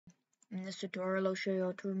In this tutorial I'll show you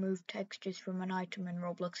how to remove textures from an item in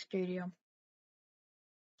Roblox Studio.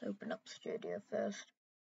 Let's open up Studio first.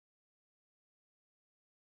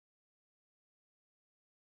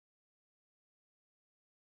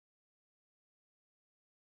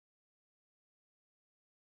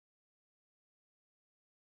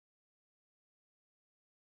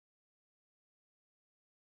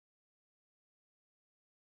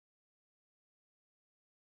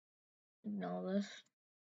 Ignore this.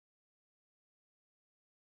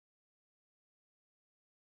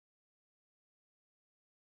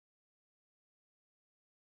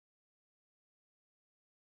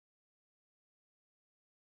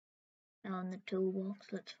 Now in the toolbox,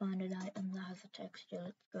 let's find an item that has a texture.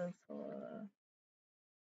 Let's go for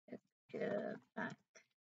texture back.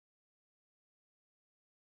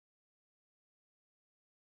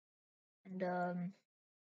 And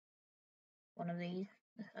one of these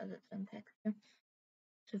that has its own texture.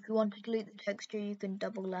 So if you want to delete the texture, you can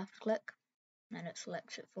double left click and it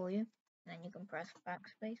selects it for you. And then you can press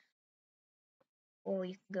backspace. Or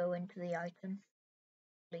you can go into the item,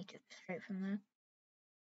 delete it straight from there.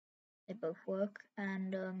 They both work,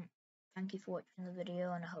 and thank you for watching the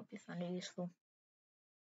video, and I hope you found it useful.